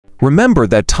Remember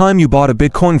that time you bought a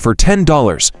Bitcoin for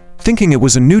 $10, thinking it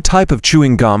was a new type of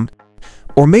chewing gum?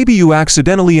 Or maybe you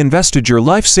accidentally invested your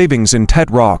life savings in TED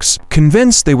rocks,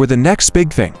 convinced they were the next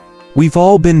big thing. We've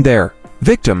all been there,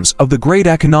 victims of the great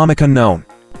economic unknown.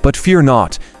 But fear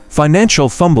not, financial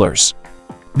fumblers.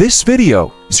 This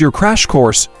video is your crash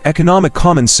course, Economic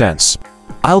Common Sense.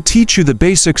 I'll teach you the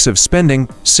basics of spending,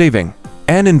 saving,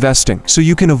 and investing so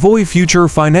you can avoid future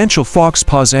financial faux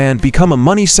pas and become a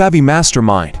money-savvy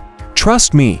mastermind.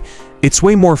 Trust me, it's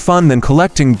way more fun than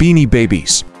collecting Beanie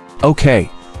Babies.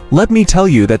 Okay, let me tell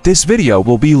you that this video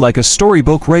will be like a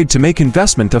storybook read to make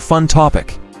investment a fun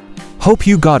topic. Hope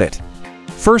you got it.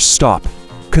 First stop,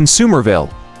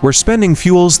 Consumerville, where spending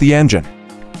fuels the engine.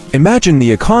 Imagine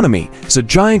the economy as a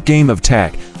giant game of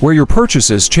tag where your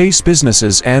purchases chase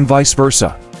businesses and vice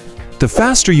versa. The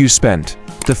faster you spend,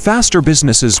 the faster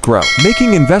businesses grow,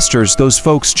 making investors, those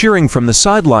folks cheering from the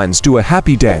sidelines, do a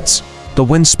happy dance. But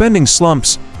when spending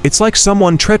slumps, it's like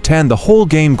someone tripped and the whole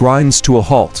game grinds to a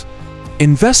halt.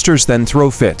 Investors then throw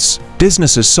fits,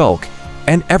 businesses sulk,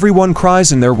 and everyone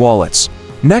cries in their wallets.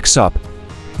 Next up,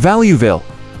 Valueville,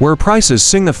 where prices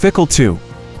sing a fickle tune.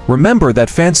 Remember that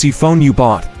fancy phone you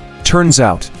bought? Turns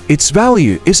out, its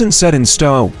value isn't set in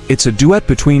stone, it's a duet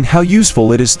between how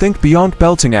useful it is, think beyond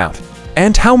belting out,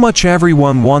 and how much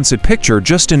everyone wants it, picture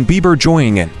Justin Bieber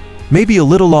joining in, maybe a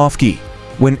little off-key.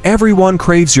 When everyone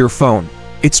craves your phone,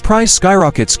 its price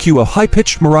skyrockets, cue a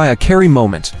high-pitched Mariah Carey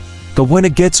moment. But when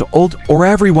it gets old or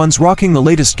everyone's rocking the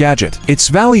latest gadget, its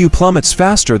value plummets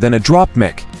faster than a drop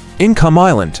mic. Income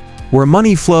Island, where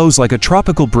money flows like a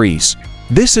tropical breeze.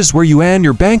 This is where you and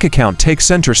your bank account take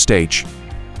center stage.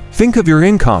 Think of your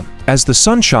income as the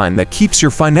sunshine that keeps your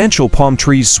financial palm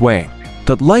trees swaying.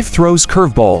 But life throws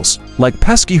curveballs, like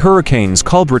pesky hurricanes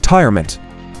called retirement.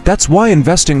 That's why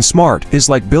investing smart is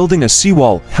like building a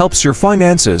seawall, helps your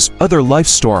finances other life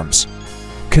storms.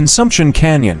 Consumption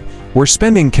Canyon, where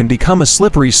spending can become a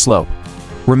slippery slope.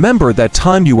 Remember that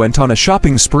time you went on a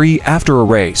shopping spree after a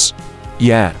race?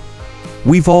 Yeah,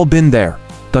 we've all been there.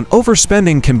 But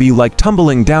overspending can be like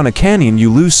tumbling down a canyon.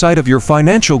 You lose sight of your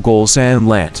financial goals and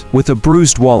land with a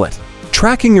bruised wallet.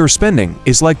 Tracking your spending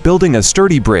is like building a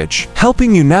sturdy bridge,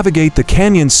 helping you navigate the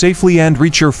canyon safely and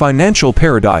reach your financial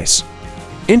paradise.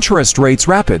 Interest rates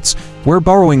rapids, where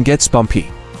borrowing gets bumpy.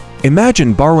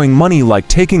 Imagine borrowing money like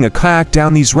taking a kayak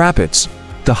down these rapids.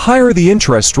 The higher the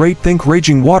interest rate, think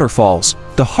raging waterfalls,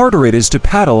 the harder it is to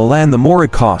paddle and the more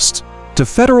it costs. The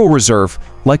Federal Reserve,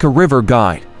 like a river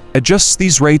guide, adjusts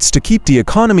these rates to keep the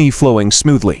economy flowing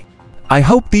smoothly. I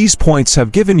hope these points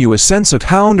have given you a sense of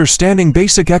how understanding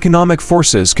basic economic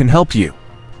forces can help you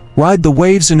ride the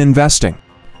waves in investing.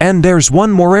 And there's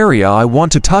one more area I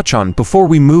want to touch on before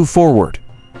we move forward.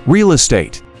 Real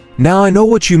estate. Now I know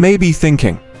what you may be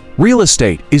thinking. Real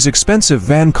estate is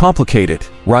expensive and complicated,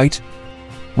 right?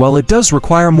 While it does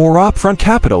require more upfront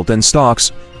capital than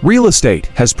stocks, real estate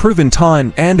has proven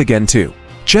time and again to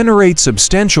generate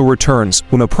substantial returns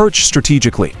when approached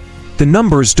strategically. The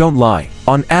numbers don't lie.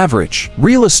 On average,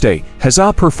 real estate has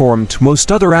outperformed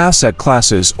most other asset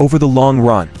classes over the long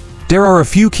run. There are a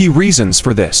few key reasons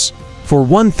for this. For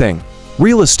one thing,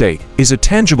 real estate is a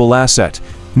tangible asset,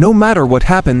 no matter what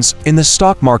happens in the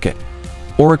stock market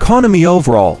or economy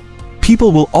overall.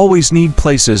 People will always need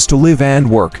places to live and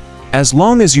work. As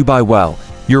long as you buy well,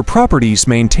 your properties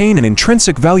maintain an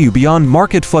intrinsic value beyond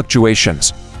market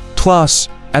fluctuations. Plus,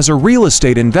 as a real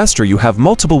estate investor, you have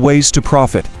multiple ways to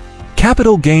profit.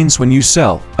 Capital gains when you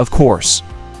sell, of course,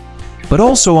 but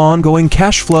also ongoing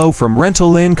cash flow from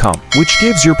rental income, which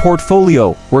gives your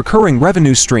portfolio recurring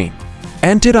revenue stream.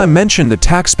 And did I mention the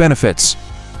tax benefits?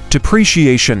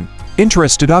 Depreciation,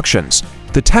 interest deductions.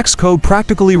 The tax code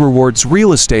practically rewards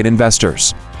real estate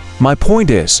investors. My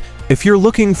point is, if you're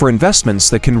looking for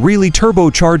investments that can really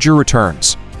turbocharge your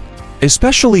returns,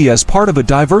 especially as part of a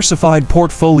diversified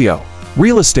portfolio,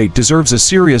 real estate deserves a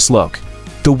serious look.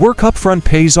 The work upfront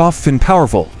pays off in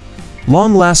powerful,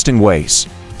 long-lasting ways.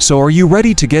 So are you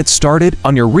ready to get started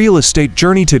on your real estate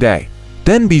journey today?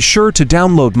 Then be sure to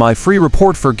download my free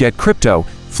report for Get Crypto,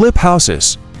 Flip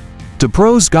Houses, the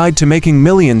Pro's Guide to Making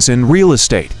Millions in Real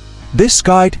Estate. This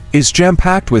guide is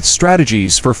jam-packed with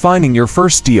strategies for finding your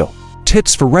first deal,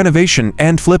 tips for renovation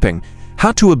and flipping,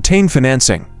 how to obtain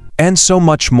financing, and so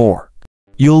much more.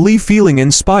 You'll leave feeling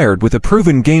inspired with a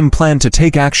proven game plan to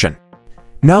take action.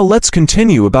 Now let's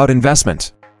continue about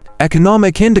investment.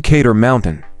 Economic Indicator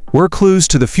Mountain, where clues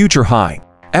to the future high.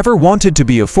 Ever wanted to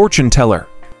be a fortune teller?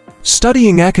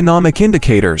 Studying economic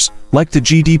indicators, like the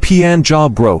GDP and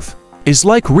job growth, is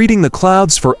like reading the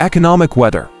clouds for economic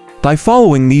weather. By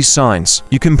following these signs,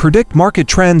 you can predict market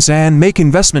trends and make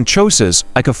investment choices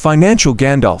like a financial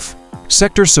Gandalf.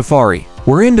 Sector Safari,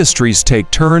 where industries take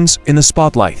turns in the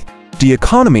spotlight. The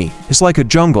economy is like a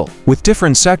jungle, with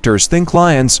different sectors, think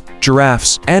lions,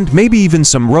 giraffes, and maybe even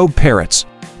some rogue parrots,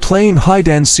 playing hide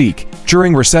and seek.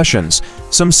 During recessions,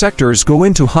 some sectors go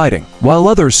into hiding, while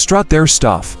others strut their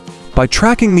stuff. By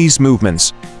tracking these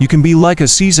movements, you can be like a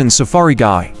seasoned safari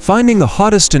guy, finding the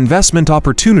hottest investment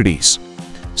opportunities.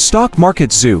 Stock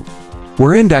market zoo,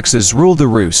 where indexes rule the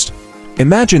roost.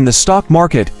 Imagine the stock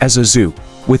market as a zoo,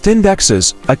 with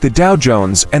indexes like the Dow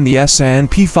Jones and the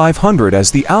S&P 500 as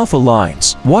the alpha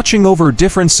lines, watching over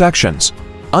different sections.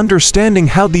 Understanding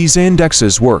how these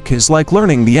indexes work is like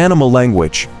learning the animal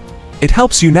language. It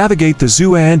helps you navigate the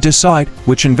zoo and decide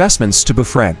which investments to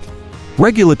befriend.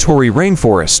 Regulatory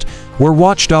rainforest, where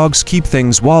watchdogs keep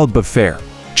things wild but fair.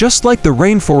 Just like the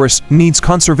rainforest needs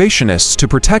conservationists to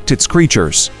protect its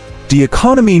creatures, the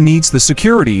economy needs the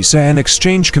Securities and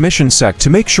Exchange Commission SEC to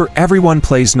make sure everyone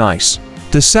plays nice.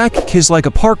 The SEC is like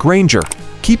a park ranger,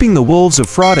 keeping the wolves of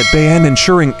fraud at bay and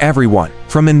ensuring everyone,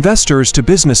 from investors to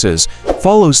businesses,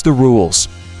 follows the rules.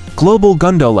 Global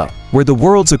gondola, where the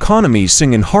world's economies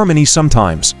sing in harmony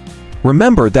sometimes.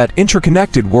 Remember that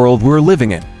interconnected world we're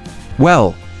living in.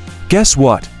 Well, guess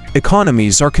what?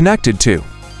 Economies are connected too.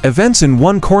 Events in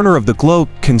one corner of the globe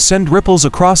can send ripples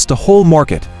across the whole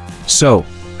market. So,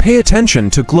 pay attention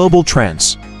to global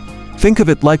trends. Think of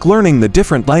it like learning the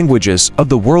different languages of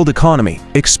the world economy,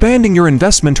 expanding your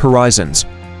investment horizons.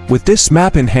 With this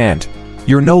map in hand,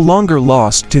 you're no longer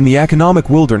lost in the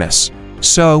economic wilderness.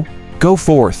 So, go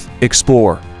forth,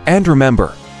 explore, and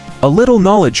remember, a little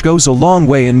knowledge goes a long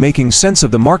way in making sense of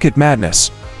the market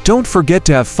madness. Don't forget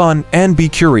to have fun and be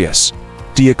curious.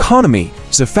 The economy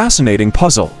is a fascinating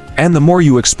puzzle, and the more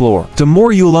you explore, the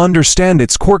more you'll understand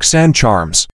its quirks and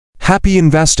charms. Happy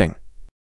investing!